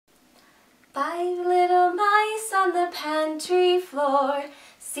5 little mice on the pantry floor,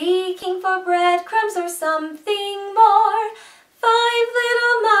 seeking for breadcrumbs or something more. 5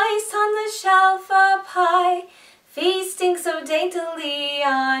 little mice on the shelf up high, feasting so daintily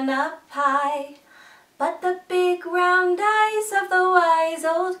on a pie. But the big round eyes of the wise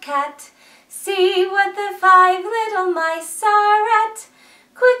old cat see what the 5 little mice are at.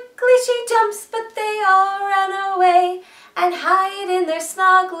 Quickly she jumps, but they all run away and hide in their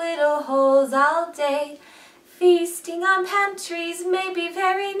snug little holes all day. Feasting on pantries may be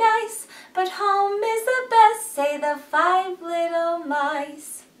very nice, but home is the best, say the 5 little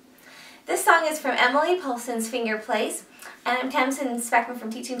mice. This song is from Emily Paulson's Finger Plays, and I'm Tamsin Speckman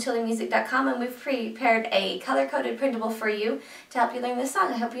from TeachingChildrenMusic.com, and we've prepared a color-coded printable for you to help you learn this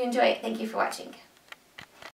song. I hope you enjoy it. Thank you for watching.